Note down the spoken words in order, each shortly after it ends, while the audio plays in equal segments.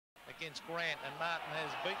against Grant, and Martin has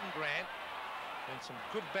beaten Grant in some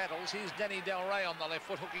good battles. Here's Danny Del Rey on the left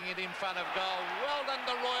foot, hooking it in front of goal. Well done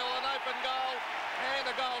to Royal, an open goal, and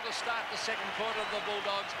a goal to start the second quarter of the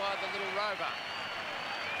Bulldogs by the Little Rover.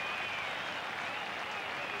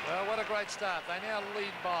 Well, what a great start. They now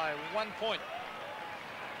lead by 1 point.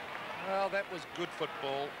 Well, that was good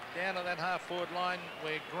football. Down to that half-forward line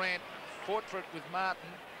where Grant fought for it with Martin.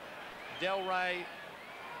 Del Rey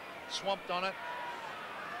swamped on it,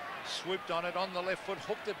 swooped on it on the left foot,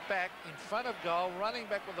 hooked it back in front of goal. Running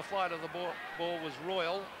back with the flight of the ball was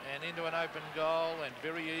Royal, and into an open goal, and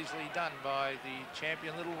very easily done by the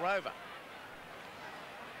champion Little Rover.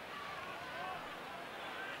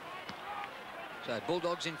 So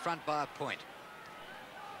Bulldogs in front by a point.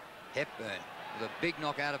 Hepburn with a big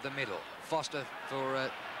knock out of the middle. Foster for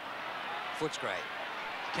Footscray.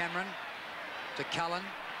 Cameron to Cullen.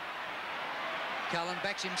 Cullen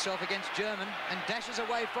backs himself against German and dashes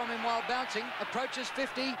away from him while bouncing. Approaches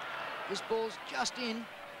 50. This ball's just in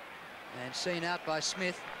and seen out by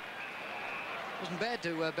Smith. Wasn't bad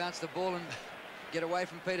to bounce the ball and get away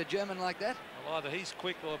from Peter German like that. Well, either he's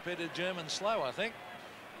quick or Peter German slow, I think.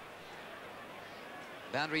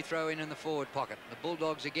 Boundary throw in the forward pocket. The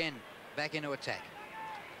Bulldogs again back into attack.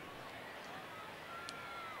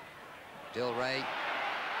 Del Rey.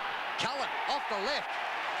 Cullen off the left.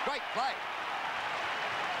 Great play.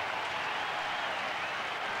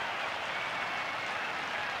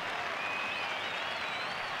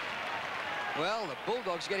 Well, the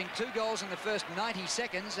Bulldogs getting 2 goals in the first 90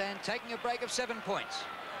 seconds and taking a break of 7 points.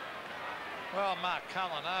 Well, Mark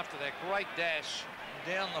Cullen, after that great dash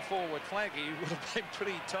down the forward flank, he would have been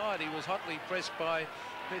pretty tired. He was hotly pressed by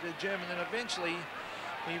Peter German, and eventually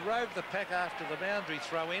he roved the pack after the boundary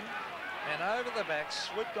throw in and over the back,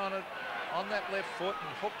 swooped on it on that left foot and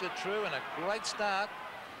hooked it through, and a great start.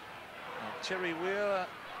 And Terry Wheeler,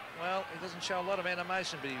 well, he doesn't show a lot of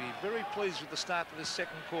animation, but he'd be very pleased with the start to this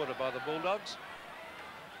second quarter by the Bulldogs.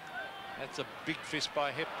 That's a big fist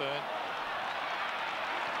by Hepburn.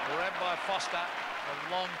 Grabbed by Foster, a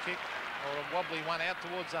long kick, or a wobbly one out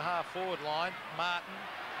towards the half-forward line. Martin,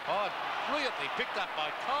 oh, brilliantly picked up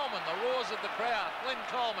by Coleman. The roars of the crowd. Glenn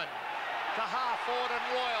Coleman to half-forward and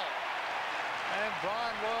Royal. And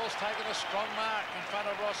Brian Royal's taken a strong mark in front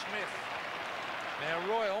of Ross Smith. Now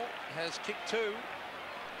Royal has kicked 2.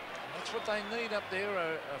 That's what they need up there,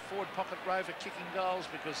 a forward pocket rover kicking goals,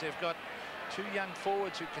 because they've got 2 young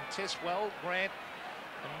forwards who contest well, Grant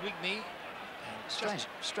and Wigney.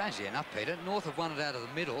 Strangely enough, Peter, North have won it out of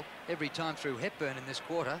the middle every time through Hepburn in this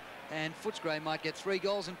quarter, and Footscray might get 3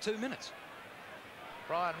 goals in 2 minutes.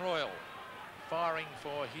 Brian Royal firing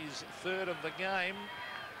for his 3rd of the game.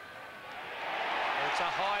 It's a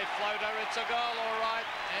high floater, it's a goal, all right,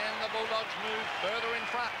 and the Bulldogs move further in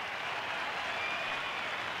front.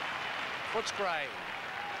 Footscray,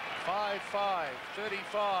 5-5,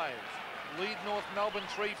 35. Lead North Melbourne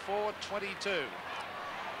 3-4, 22.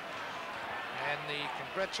 And the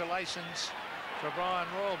congratulations for Brian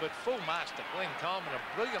Royal, but full marks to Glenn Coleman,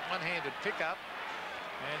 a brilliant one-handed pickup.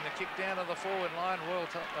 And the kick down to the forward line. Royal,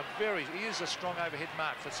 he is a strong overhead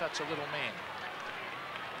mark for such a little man.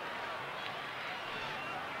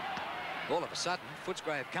 All of a sudden,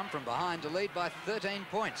 Footscray have come from behind to lead by 13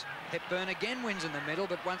 points. Hepburn again wins in the middle,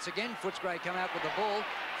 but once again, Footscray come out with the ball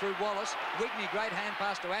through Wallace. Wigney, great hand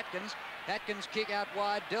pass to Atkins. Atkins kick out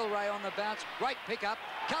wide. Del Rey on the bounce. Great pickup.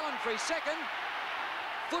 Cullen free second.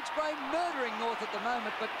 Footscray murdering North at the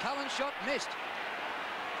moment, but Cullen's shot missed.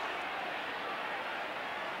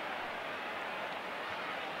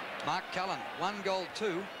 Mark Cullen, 1 goal,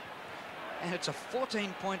 2. And it's a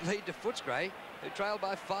 14-point lead to Footscray, who trailed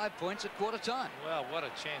by 5 points at quarter time. Well, what a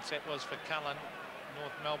chance that was for Cullen.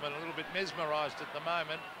 North Melbourne a little bit mesmerised at the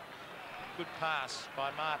moment. Good pass by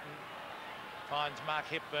Martin. Finds Mark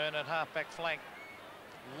Hepburn at half-back flank.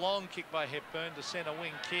 Long kick by Hepburn to centre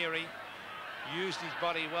wing. Carey used his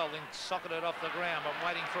body well, then socketed off the ground, but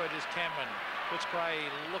waiting for it is Cameron. Footscray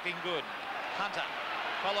looking good. Hunter,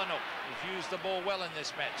 Polinook has used the ball well in this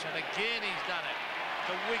match, and again he's done it.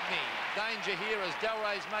 To Wigney. Danger here as Del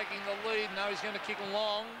Rey's making the lead. No, he's going to kick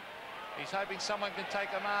long. He's hoping someone can take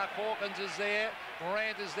a mark. Hawkins is there.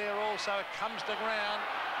 Grant is there also. It comes to ground.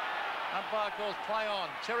 Umpire calls play on.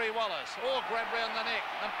 Terry Wallace. Oh, grab round the neck.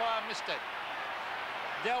 Umpire missed it.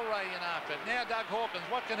 Del Rey in after it. Now Doug Hawkins.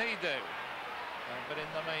 What can he do? But in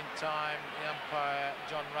the meantime, the umpire,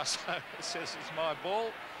 John Russo, says it's my ball.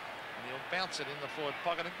 And he'll bounce it in the forward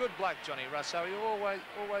pocket. And good bloke, Johnny Russo. You're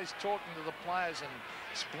always talking to the players and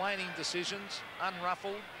explaining decisions,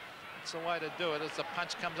 unruffled. It's the way to do it as the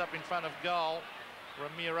punch comes up in front of goal.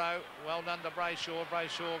 Ramiro, well done to Brayshaw.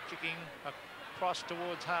 Brayshaw kicking cross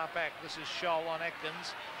towards half-back. This is Scholl on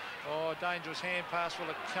Atkins. Oh, dangerous hand pass. Will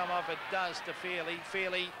it come off? It does to Fairley.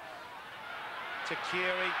 Fairley to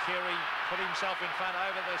Keary. Keary put himself in front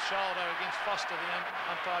over the shoulder against Foster. The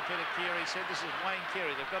umpire, Peter Keary, said this is Wayne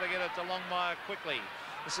Keary. They've got to get it to Longmire quickly.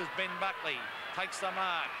 This is Ben Buckley. Takes the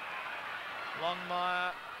mark.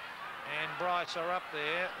 Longmire and Bryce are up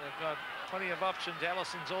there. They've got plenty of options.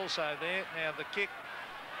 Allison's also there. Now the kick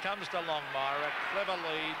comes to Longmire. A clever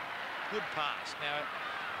lead. Good pass. Now,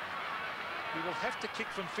 he will have to kick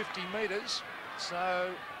from 50 metres,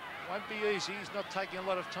 so won't be easy. He's not taking a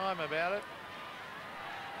lot of time about it.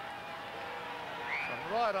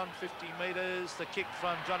 From right on 50 metres, the kick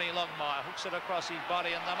from Johnny Longmire hooks it across his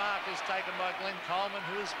body, and the mark is taken by Glenn Coleman,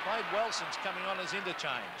 who has played well since coming on as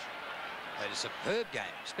interchange. Played a superb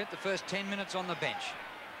game. Spent the first 10 minutes on the bench.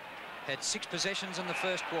 Had 6 possessions in the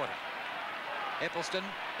first quarter. Eccleston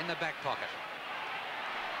in the back pocket.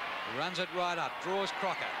 Runs it right up, draws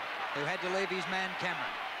Crocker, who had to leave his man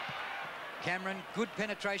Cameron. Cameron, good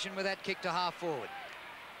penetration with that kick to half forward.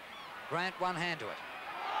 Grant one hand to it.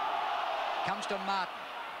 Comes to Martin.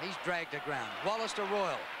 He's dragged to ground. Wallace to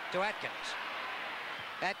Royal, to Atkins.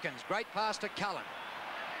 Atkins, great pass to Cullen.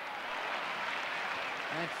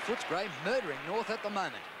 And Footscray murdering North at the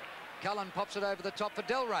moment. Cullen pops it over the top for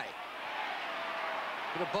Delray.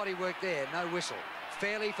 Bit of body work there, no whistle.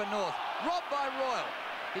 Fairly for North, robbed by Royal.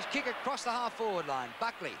 His kick across the half-forward line.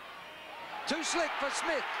 Buckley. Too slick for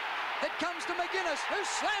Smith. It comes to McGuinness, who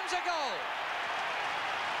slams a goal.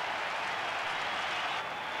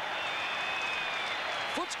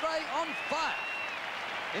 Footscray on fire.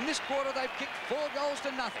 In this quarter, they've kicked 4 goals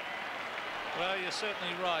to nothing. Well, you're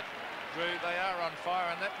certainly right, Drew. They are on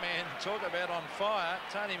fire, and that man, talk about on fire,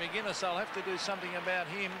 Tony McGuinness, I'll have to do something about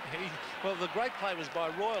him. Well, the great play was by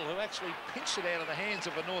Royal, who actually pinched it out of the hands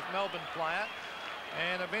of a North Melbourne player.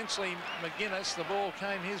 And eventually McGuinness, the ball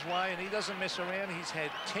came his way, and he doesn't mess around. He's had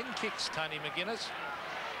 10 kicks, Tony McGuinness,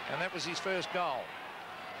 and that was his first goal.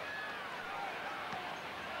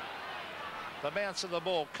 The bounce of the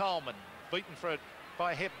ball, Coleman, beaten for it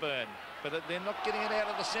by Hepburn, but they're not getting it out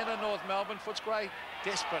of the centre, North Melbourne. Footscray,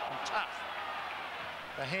 desperate and tough.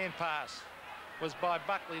 The hand pass was by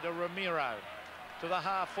Buckley to Ramiro. To the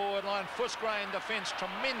half-forward line, Footscray in defence,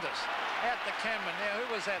 tremendous. Out to Cameron. Now,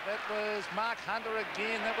 who was that? That was Mark Hunter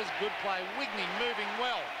again. That was good play. Wigney moving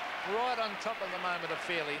well, right on top of the moment of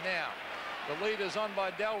Fairley. Now, the leader's on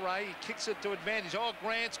by Delray. He kicks it to advantage. Oh,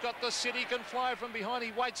 Grant's got the city, can fly from behind.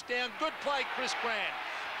 He waits down. Good play, Chris Grant.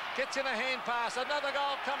 Gets in a hand pass. Another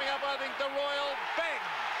goal coming up, I think, to Royal. Bang!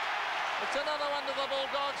 It's another one to the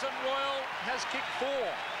Bulldogs, and Royal has kicked 4.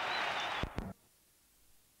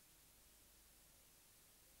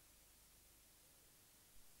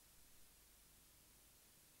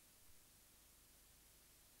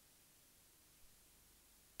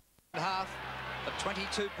 Half, a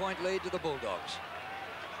 22-point lead to the Bulldogs.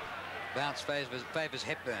 Bounce favours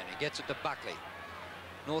Hepburn. He gets it to Buckley.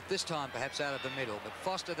 North this time perhaps out of the middle, but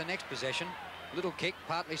Foster the next possession. Little kick,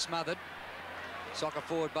 partly smothered. Soccer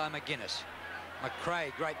forward by McGuinness.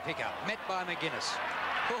 McRae, great pickup. Met by McGuinness.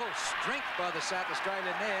 Oh, strength by the South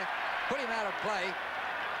Australian there. Put him out of play,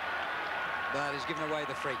 but he's given away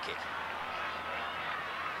the free kick.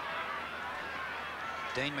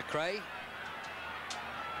 Dean McRae.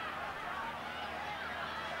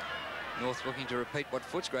 North looking to repeat what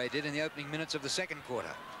Footscray did in the opening minutes of the second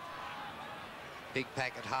quarter. Big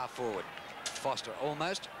pack at half forward. Foster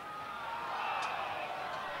almost.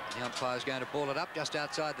 The umpire's going to ball it up just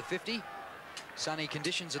outside the 50. Sunny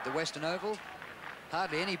conditions at the Western Oval.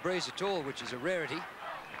 Hardly any breeze at all, which is a rarity.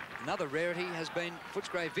 Another rarity has been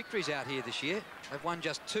Footscray victories out here this year. They've won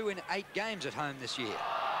just 2 in 8 games at home this year.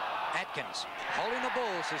 Atkins holding the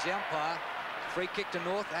ball, says the umpire. Free kick to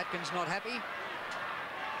North. Atkins not happy.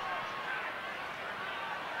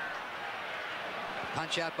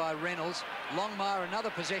 Punch out by Reynolds. Longmire, another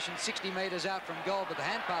possession 60 metres out from goal, but the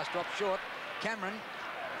hand pass dropped short. Cameron.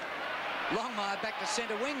 Longmire back to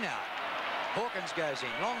centre wing now. Hawkins goes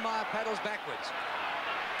in. Longmire paddles backwards.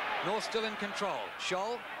 North still in control.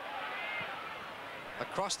 Scholl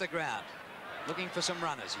across the ground, looking for some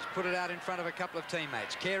runners. He's put it out in front of a couple of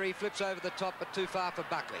teammates. Carey flips over the top, but too far for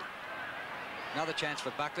Buckley. Another chance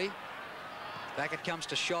for Buckley. Back it comes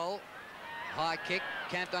to Scholl. High kick,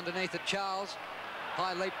 camped underneath at Charles.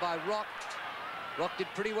 High leap by Rock. Rock did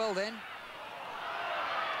pretty well then.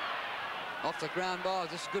 Off the ground. Oh,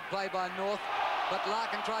 this is good play by North. But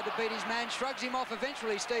Larkin tried to beat his man. Shrugs him off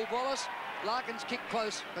eventually, Steve Wallace. Larkin's kick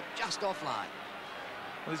close, but just offline.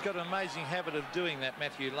 Well, he's got an amazing habit of doing that,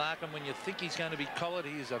 Matthew Larkin. When you think he's going to be collared,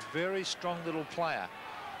 he is a very strong little player.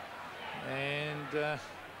 And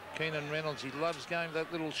Keenan Reynolds, he loves going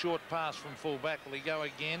that little short pass from full back. Will he go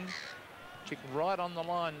again? Kick right on the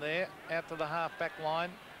line there, out to the half-back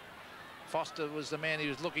line. Foster was the man he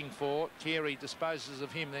was looking for. Carey disposes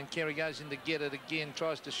of him. Then Carey goes in to get it again,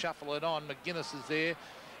 tries to shuffle it on. McGuinness is there.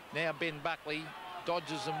 Now Ben Buckley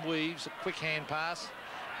dodges and weaves. A quick hand pass.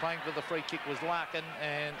 Playing for the free kick was Larkin,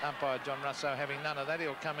 and umpire John Russo having none of that.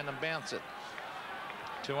 He'll come in and bounce it.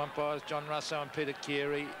 Two umpires, John Russo and Peter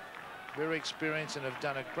Carey. Very experienced and have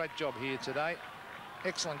done a great job here today.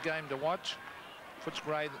 Excellent game to watch.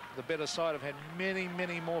 Footscray, the better side, have had many,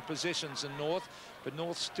 many more possessions than North, but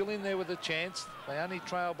North still in there with a chance. They only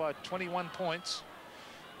trail by 21 points.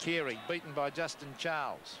 Carey beaten by Justin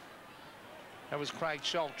Charles. That was Craig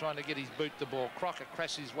Scholl trying to get his boot the ball. Crocker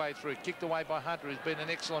crashed his way through, kicked away by Hunter, who's been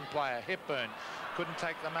an excellent player. Hepburn couldn't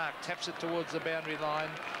take the mark, taps it towards the boundary line.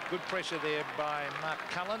 Good pressure there by Mark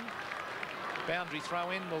Cullen. Boundary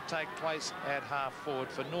throw in will take place at half forward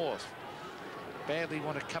for North. Badly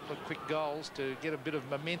want a couple of quick goals to get a bit of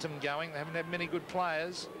momentum going. They haven't had many good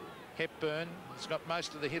players. Hepburn has got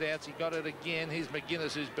most of the hit outs. He got it again. Here's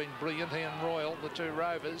McGuinness, who's been brilliant. He and Royal, the two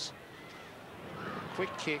Rovers. Quick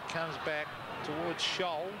kick comes back towards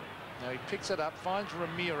Scholl. Now he picks it up, finds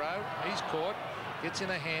Ramiro. He's caught, gets in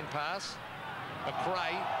a hand pass.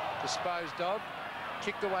 McRae disposed of,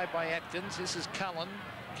 kicked away by Atkins. This is Cullen.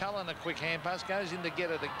 Cullen, a quick hand pass, goes in to get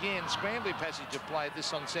it again. Scrambly passage of play,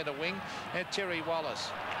 this on centre wing. And Terry Wallace,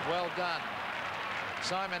 well done.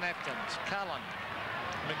 Simon Atkins, Cullen.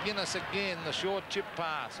 McGuinness again, the short chip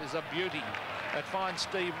pass is a beauty. It finds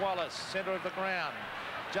Steve Wallace, centre of the ground.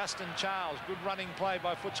 Justin Charles, good running play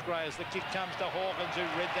by Footscray as the kick comes to Hawkins, who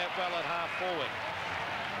read that well at half forward.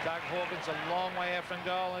 Doug Hawkins a long way out from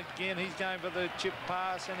goal. Again, he's going for the chip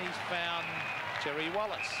pass, and he's found Terry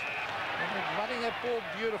Wallace. And running that ball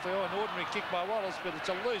beautifully. Oh, an ordinary kick by Wallace, but it's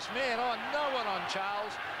a loose man. Oh, no one on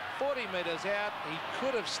Charles. 40 metres out. He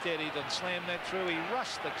could have steadied and slammed that through. He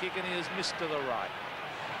rushed the kick, and he has missed to the right.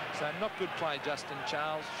 So not good play, Justin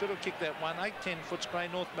Charles. Should have kicked that one. 8-10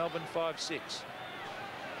 Footscray, North Melbourne 5-6.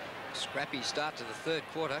 Scrappy start to the third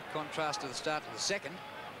quarter, contrast to the start of the second.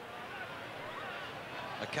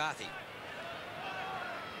 McCarthy.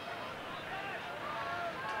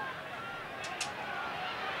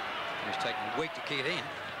 He's taking a week to kick it in.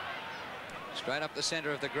 Straight up the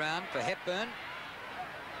centre of the ground for Hepburn.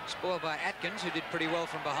 Spoiled by Atkins, who did pretty well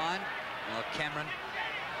from behind. Well, Cameron.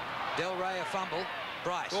 Del Rey a fumble.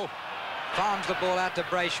 Bryce farms the ball out to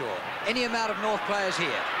Brayshaw. Any amount of North players here.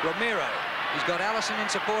 Ramiro. He's got Allison in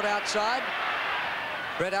support outside.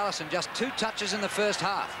 Brett Allison just 2 touches in the first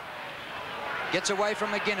half. Gets away from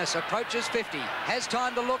McGuinness, approaches 50, has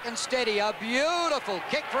time to look and steady. A beautiful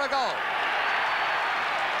kick for a goal.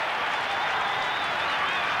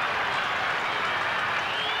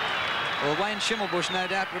 Well, Wayne Schimmelbusch no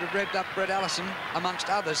doubt would have revved up Brett Allison amongst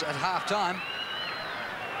others at half-time.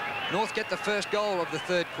 North get the first goal of the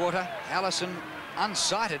third quarter. Allison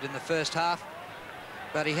unsighted in the first half,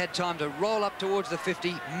 but he had time to roll up towards the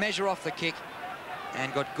 50, measure off the kick,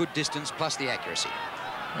 and got good distance plus the accuracy.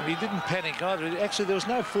 And he didn't panic either. Actually, there was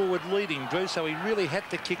no forward leading, Drew, so he really had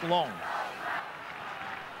to kick long.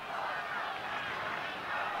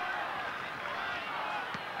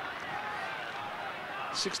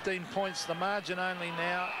 (16 points, the margin only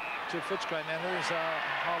now to Footscray. Now there's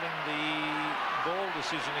holding the ball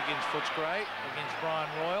decision against Footscray, against Brian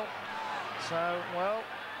Royal. So, well,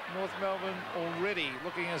 North Melbourne already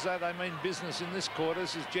looking as though they mean business in this quarter.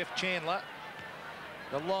 This is Jeff Chandler.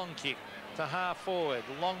 The long kick to half forward.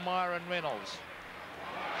 Longmire and Reynolds.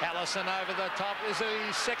 Allison over the top. Is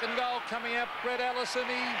his second goal coming up. Brett Allison,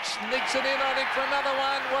 he sneaks it in, I think, for another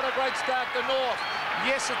one. What a great start to North.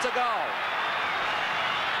 Yes, it's a goal.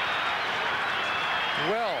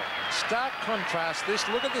 Well, stark contrast this.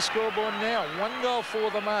 Look at the scoreboard now. 1 goal for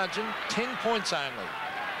the margin, 10 points only.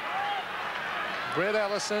 Brett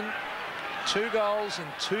Allison, 2 goals in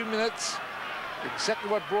 2 minutes. Exactly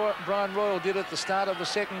what Brian Royal did at the start of the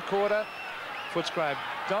second quarter. Footscray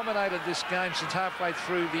dominated this game since halfway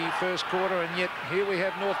through the first quarter, and yet here we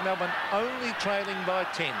have North Melbourne only trailing by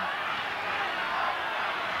 10.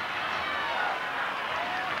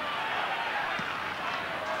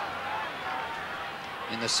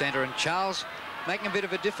 In the centre, and Charles making a bit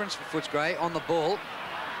of a difference for Footscray on the ball.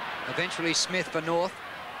 Eventually Smith for North.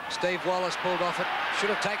 Steve Wallace pulled off it. Should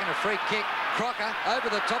have taken a free kick. Crocker over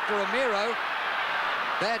the top to Ramiro.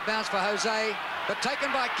 Bad bounce for Jose, but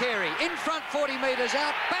taken by Carey. In front, 40 metres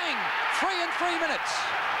out. Bang! 3 in 3 minutes.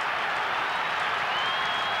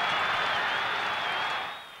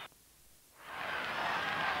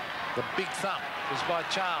 The big thump was by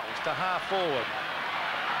Charles to half forward.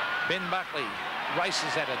 Ben Buckley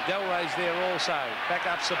races at it. Delray's there also. Back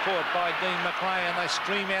up support by Dean McRae, and they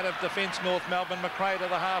stream out of defence, North Melbourne. McRae to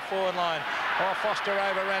the half-forward line. Oh, Foster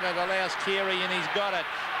overran it, allows Carey, and he's got it.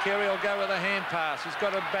 Carey will go with a hand pass. He's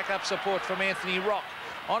got a back-up support from Anthony Rock.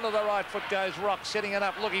 Onto the right foot goes Rock, setting it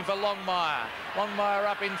up, looking for Longmire. Longmire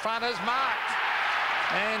up in front is marked.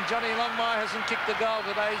 And Johnny Longmire hasn't kicked the goal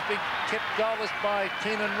today. He's been kept goalless by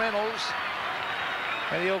Keenan Reynolds.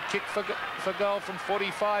 And he'll kick for goal from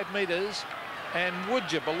 45 metres. And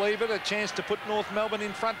would you believe it, a chance to put North Melbourne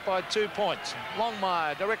in front by 2 points.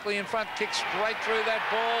 Longmire directly in front, kicks straight through that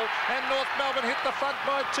ball. And North Melbourne hit the front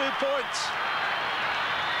by 2 points.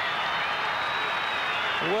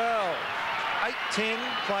 Well, 8-10,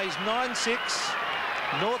 plays 9-6.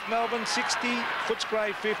 North Melbourne 60,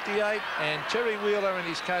 Footscray 58, and Terry Wheeler and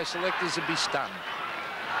his co-selectors would be stunned.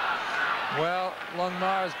 Well,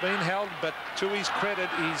 Longmire has been held, but to his credit,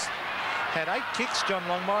 he's had 8 kicks, John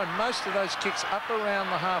Longmire, and most of those kicks up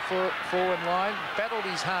around the half-forward line, battled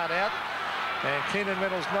his heart out, and Keenan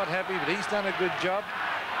Reynolds not happy, but he's done a good job.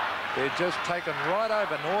 They're just taken right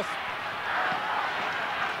over North.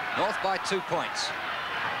 North by 2 points.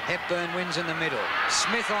 Hepburn wins in the middle.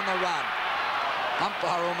 Smith on the run.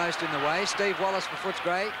 Umpire almost in the way. Steve Wallace for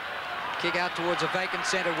Footscray. Kick out towards a vacant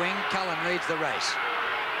centre wing. Cullen leads the race.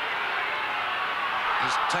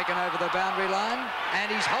 He's taken over the boundary line,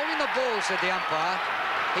 and he's holding the ball, said the umpire.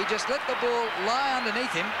 He just let the ball lie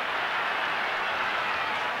underneath him.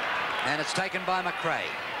 And it's taken by McRae.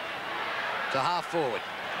 To half forward.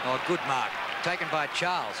 Oh, good mark. Taken by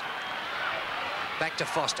Charles. Back to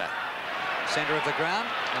Foster. Centre of the ground.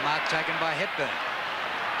 The mark taken by Hepburn.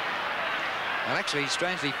 Well, actually,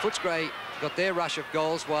 strangely, Footscray got their rush of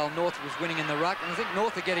goals while North was winning in the ruck, and I think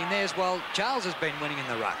North are getting theirs while Charles has been winning in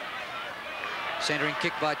the ruck. Centering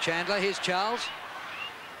kick by Chandler. Here's Charles.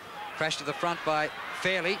 Crashed to the front by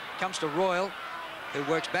Fairley. Comes to Royal, who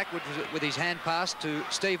works backwards with his hand pass to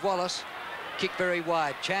Steve Wallace. Kick very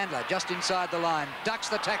wide. Chandler just inside the line. Ducks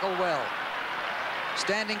the tackle well.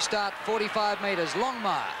 Standing start, 45 metres.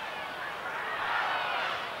 Longmire.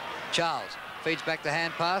 Charles feeds back the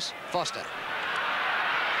hand pass. Foster.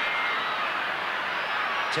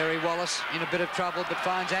 Terry Wallace in a bit of trouble, but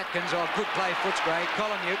finds Atkins. Oh, good play, Footscray.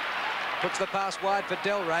 Collinuk puts the pass wide for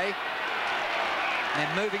Delray. And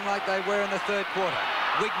they're moving like they were in the third quarter.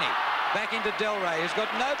 Wigney back into Delray, who's got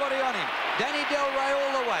nobody on him. Danny Delray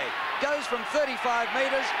all the way. Goes from 35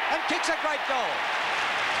 metres and kicks a great goal.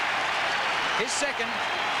 His second.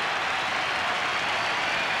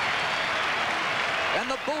 And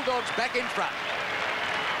the Bulldogs back in front.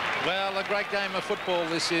 Well, a great game of football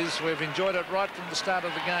this is. We've enjoyed it right from the start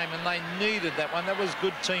of the game, and they needed that one. That was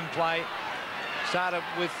good team play. Started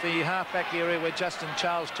with the half-back area where Justin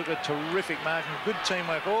Charles took a terrific mark, and good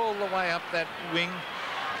teamwork all the way up that wing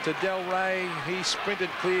to Delray. He sprinted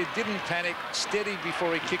clear, didn't panic, steady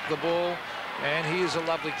before he kicked the ball, and he is a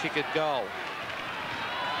lovely kick at goal.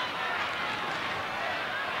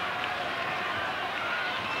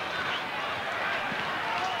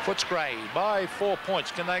 Footscray by 4 points.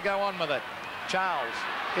 Can they go on with it? Charles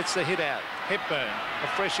gets the hit out. Hepburn, a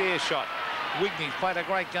fresh air shot. Wigney's played a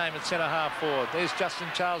great game at centre half forward. There's Justin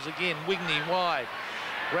Charles again. Wigney wide.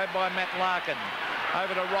 Grabbed by Matt Larkin.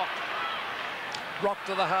 Over to Rock. Rock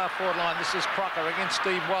to the half forward line. This is Crocker against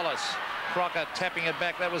Steve Wallace. Crocker tapping it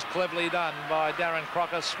back. That was cleverly done by Darren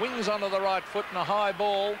Crocker. Swings onto the right foot and a high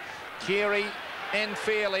ball. Carey and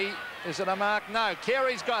Fairley. Is it a mark? No.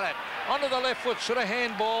 Carey's got it. Onto the left foot. Should have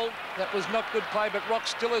handball. That was not good play, but Rock's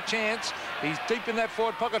still a chance. He's deep in that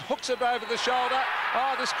forward pocket. Hooks it over the shoulder.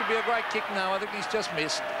 Oh, this could be a great kick. No, I think he's just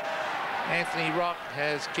missed. Anthony Rock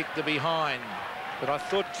has kicked the behind. But I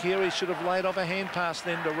thought Carey should have laid off a hand pass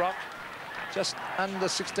then to Rock. Just under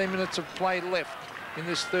 16 minutes of play left in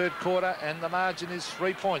this third quarter, and the margin is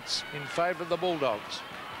 3 points in favour of the Bulldogs.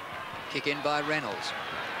 Kick in by Reynolds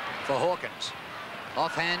for Hawkins.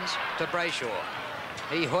 Off hands to Brayshaw.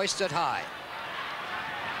 He hoists it high.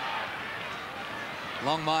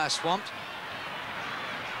 Longmire swamped.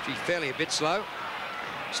 She's fairly a bit slow.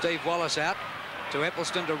 Steve Wallace out to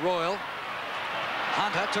Eppleton to Royal.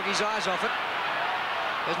 Hunter took his eyes off it.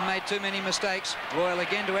 Hasn't made too many mistakes. Royal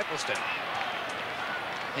again to Eppleton.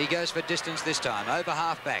 He goes for distance this time, over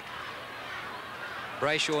half-back.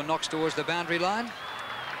 Brayshaw knocks towards the boundary line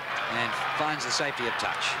and finds the safety of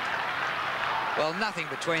touch. Well, nothing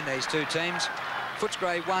between these two teams.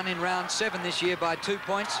 Footscray won in round 7 this year by 2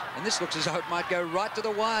 points, and this looks as though it might go right to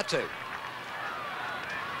the wire too.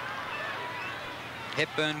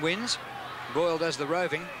 Hepburn wins. Royal does the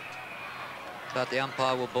roving, but the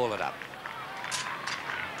umpire will ball it up.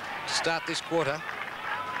 To start this quarter,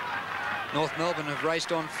 North Melbourne have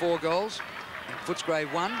raced on 4 goals,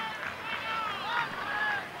 Footscray won.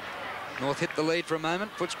 North hit the lead for a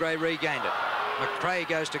moment. Footscray regained it. McRae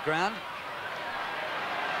goes to ground.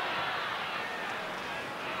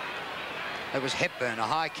 That was Hepburn, a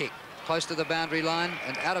high kick, close to the boundary line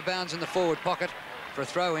and out of bounds in the forward pocket for a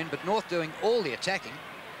throw-in, but North doing all the attacking.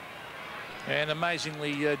 And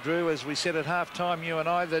amazingly, Drew, as we said at half-time, you and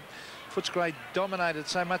I, that Footscray dominated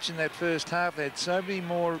so much in that first half. They had so many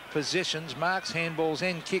more possessions, marks, handballs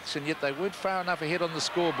and kicks, and yet they weren't far enough ahead on the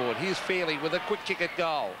scoreboard. Here's Fairley with a quick kick at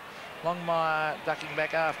goal. Longmire ducking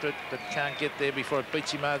back after it, but can't get there before it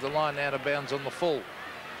beats him over the line, out of bounds on the full.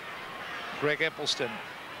 Greg Appleston,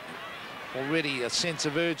 already a sense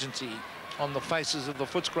of urgency on the faces of the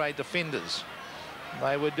Footscray defenders.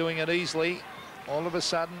 They were doing it easily. All of a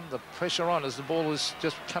sudden, the pressure on as the ball is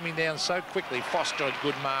just coming down so quickly. Foster, a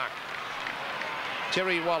good mark.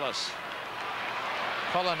 Terry Wallace.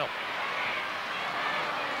 Colinook.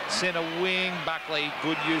 Centre wing, Buckley,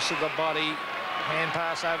 good use of the body. Hand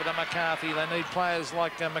pass over to McCarthy. They need players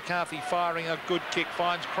like McCarthy firing a good kick.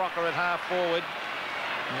 Finds Crocker at half forward.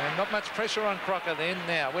 And not much pressure on Crocker then.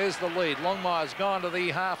 Now, where's the lead? Longmire's gone to the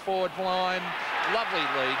half-forward line. Lovely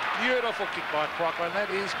lead. Beautiful kick by Crocker, and that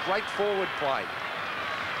is great forward play.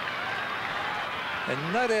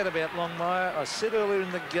 And no doubt about Longmire. I said earlier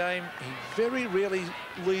in the game, he very rarely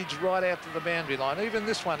leads right out to the boundary line. Even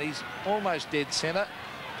this one, he's almost dead centre.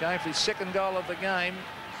 Going for his second goal of the game.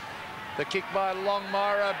 The kick by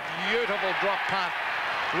Longmire, a beautiful drop punt.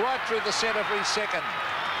 Right through the centre for his second.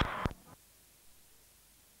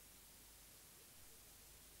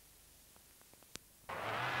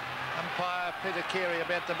 Umpire Peter Carey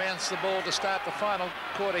about to bounce the ball to start the final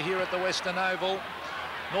quarter here at the Western Oval.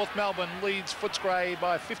 North Melbourne leads Footscray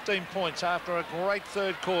by 15 points after a great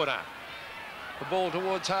third quarter. The ball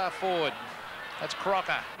towards half forward. That's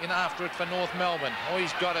Crocker in after it for North Melbourne. Oh,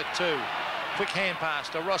 he's got it too. Quick hand pass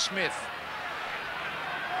to Ross Smith.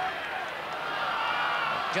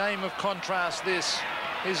 A game of contrast this.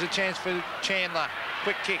 Here's a chance for Chandler.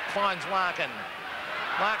 Quick kick, finds Larkin.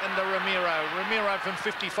 Larkin to Ramiro. Ramiro from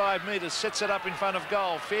 55 metres sets it up in front of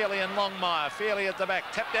goal. Fairley and Longmire. Fairley at the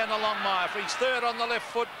back. Tap down to Longmire for his third on the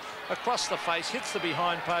left foot. Across the face. Hits the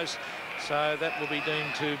behind post. So that will be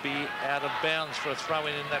deemed to be out of bounds for a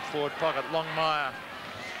throw-in that forward pocket. Longmire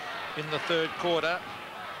in the third quarter.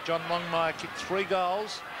 John Longmire kicked 3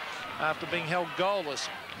 goals after being held goalless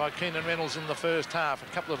by Keenan Reynolds in the first half.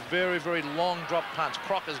 A couple of very, very long drop punts.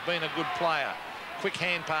 Crocker's been a good player. Quick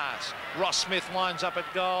hand pass. Ross Smith lines up at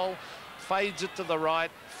goal, fades it to the right.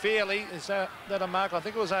 Fairley, is that a mark? I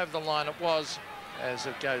think it was over the line. It was, as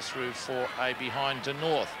it goes through for a behind to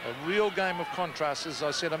North. A real game of contrast, as I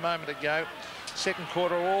said a moment ago. Second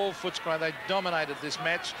quarter, all Footscray, they dominated this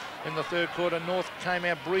match. In the third quarter, North came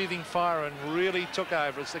out breathing fire and really took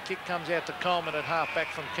over as the kick comes out to Coleman at half-back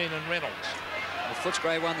from Keenan Reynolds. Well,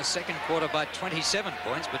 Footscray won the second quarter by 27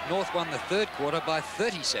 points, but North won the third quarter by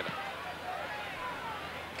 37.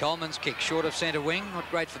 Coleman's kick short of centre wing, not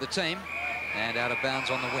great for the team, and out of bounds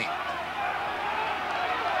on the wing.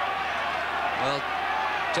 Well,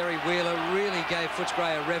 Terry Wheeler really gave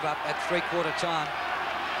Footscray a rev up at three-quarter time.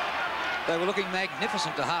 They were looking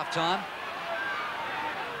magnificent to half-time.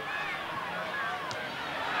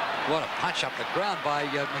 What a punch up the ground by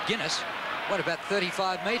McGuinness. What, about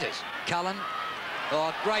 35 metres? Cullen,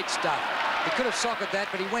 oh, great stuff. He could have socketed that,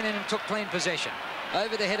 but he went in and took clean possession.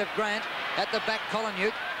 Over the head of Grant, at the back,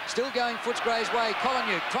 Collinuk, still going Footscray's way.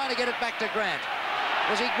 Collinuk trying to get it back to Grant.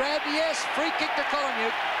 Was he grabbed? Yes, free kick to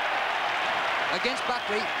Collinuk against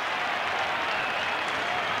Buckley.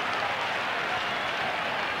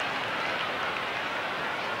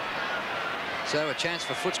 So a chance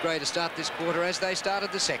for Footscray to start this quarter as they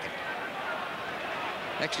started the second.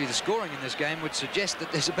 Actually, the scoring in this game would suggest that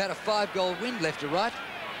there's about a 5-goal wind left to right,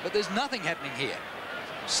 but there's nothing happening here.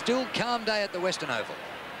 Still calm day at the Western Oval.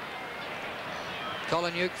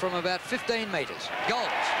 Collinuk from about 15 metres. Goals.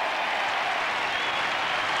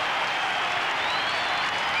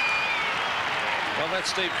 Well,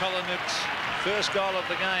 that's Steve Collinuk's first goal of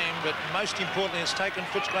the game, but most importantly, it's taken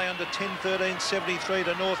Footscray under 10-13-73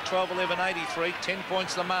 to North 12-11-83. 10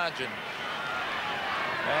 points the margin.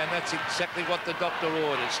 And that's exactly what the doctor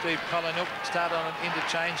ordered. Steve Collinuk started on an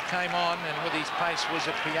interchange, came on, and with his pace was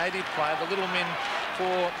a creative player. The little men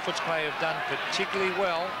for Footscray have done particularly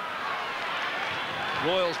well.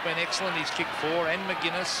 Royal's been excellent. He's kicked 4, and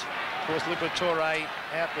McGuinness. Of course, Liberatore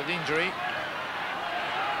out with injury.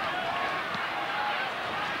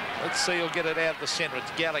 Let's see, he'll get it out of the centre.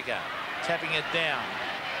 It's Gallagher tapping it down.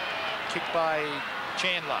 Kicked by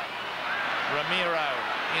Chandler. Ramiro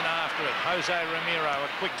in after it. Jose Ramiro, a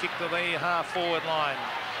quick kick to the half-forward line.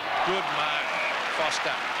 Good mark.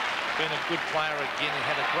 Foster, been a good player again. He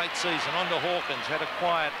had a great season. On to Hawkins, had a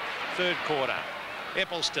quiet third quarter.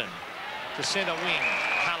 Eppelston to centre wing.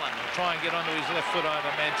 Cullen will try and get onto his left foot, I'd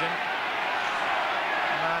imagine.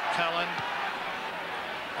 Mark Cullen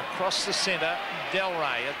across the centre.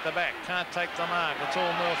 Delray at the back, can't take the mark. It's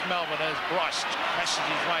all North Melbourne as Bryce crashes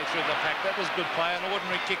his way through the pack. That was good play, an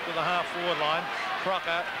ordinary kick to the half-forward line.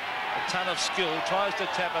 Crocker, a ton of skill, tries to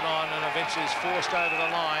tap it on and eventually is forced over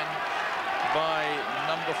the line by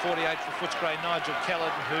number 48 for Footscray, Nigel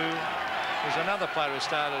Kallard, who was another player who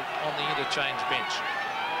started on the interchange bench.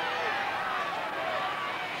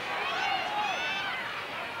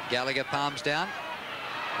 Gallagher palms down.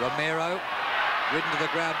 Romero ridden to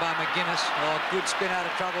the ground by McGuinness. Oh, good spin out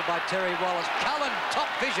of trouble by Terry Wallace. Cullen, top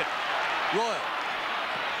vision. Royal.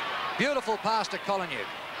 Beautiful pass to Collinew.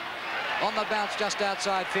 On the bounce just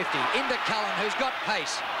outside 50. Into Cullen, who's got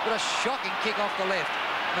pace. What a shocking kick off the left.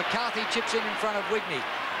 McCarthy chips in front of Wigney.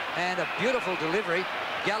 And a beautiful delivery.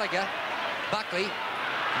 Gallagher, Buckley,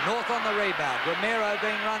 North on the rebound. Romero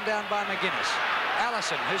being run down by McGuinness.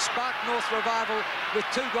 Allison, who sparked North revival with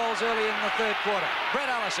 2 goals early in the third quarter. Brett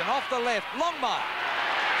Allison off the left, Longmire.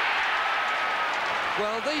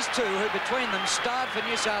 Well, these two, who between them starred for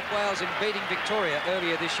New South Wales in beating Victoria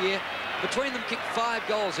earlier this year, between them kicked 5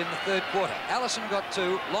 goals in the third quarter. Allison got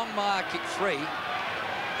 2, Longmire kicked 3.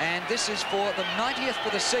 And this is for the 90th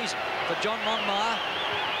for the season for John Longmire.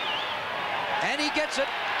 And he gets it.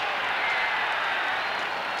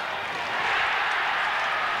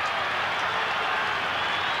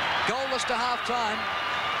 Goalless to half-time,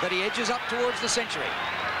 but he edges up towards the century.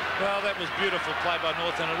 Well, that was beautiful play by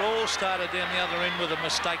North, and it all started down the other end with a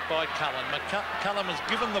mistake by Cullen. Cullen was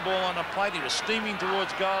given the ball on a plate. He was steaming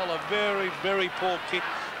towards goal. A very, very poor kick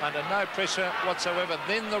under no pressure whatsoever.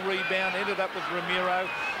 Then the rebound ended up with Romero,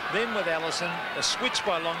 then with Allison. The switch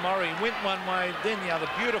by Longmire. He went one way, then the other.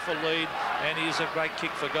 Beautiful lead, and he is a great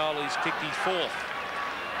kick for goal. He's kicked his 4th.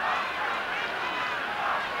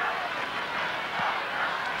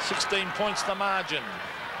 16 points the margin.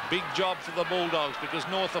 Big job for the Bulldogs because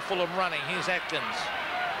North are full of running. Here's Atkins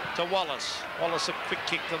to Wallace. Wallace a quick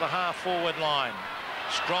kick to the half-forward line.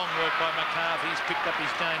 Strong work by McCarthy. He's picked up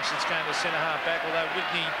his game since going to centre-half back, although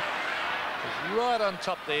Whitney was right on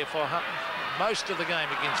top there for most of the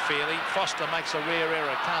game against Fairley. Foster makes a rare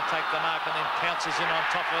error, can't take the mark, and then pounces in on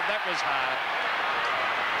top of it. That was hard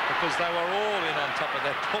because they were all in on top of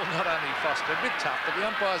that ball, not only Foster. A bit tough, but the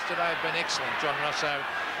umpires today have been excellent. John Russo,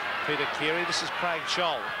 Peter Carey. This is Craig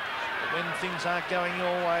Scholl. But when things aren't going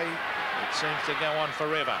your way, it seems to go on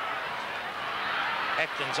forever.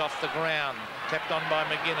 Atkins off the ground, tapped on by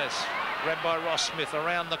McGuinness, grabbed by Ross Smith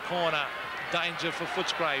around the corner. Danger for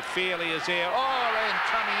Footscray. Fairley is there. Oh, and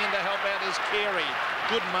coming in to help out is Carey.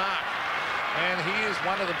 Good mark. And he is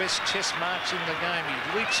one of the best chest marks in the game.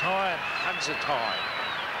 He leaps high and hugs it high.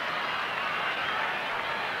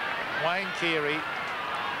 Wayne Carey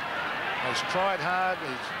has tried hard.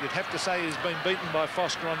 You'd have to say he's been beaten by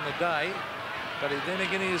Foster on the day, but then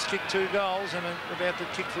again he has kicked 2 goals and about to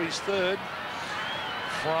kick for his 3rd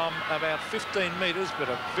from about 15 metres, but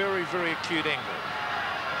a very, very acute angle.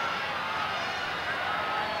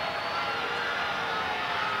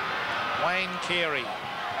 Wayne Carey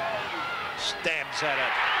stabs at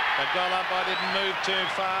it. The goal umpire didn't move too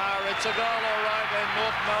far. It's a goal, all right, and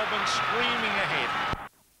North Melbourne screaming ahead.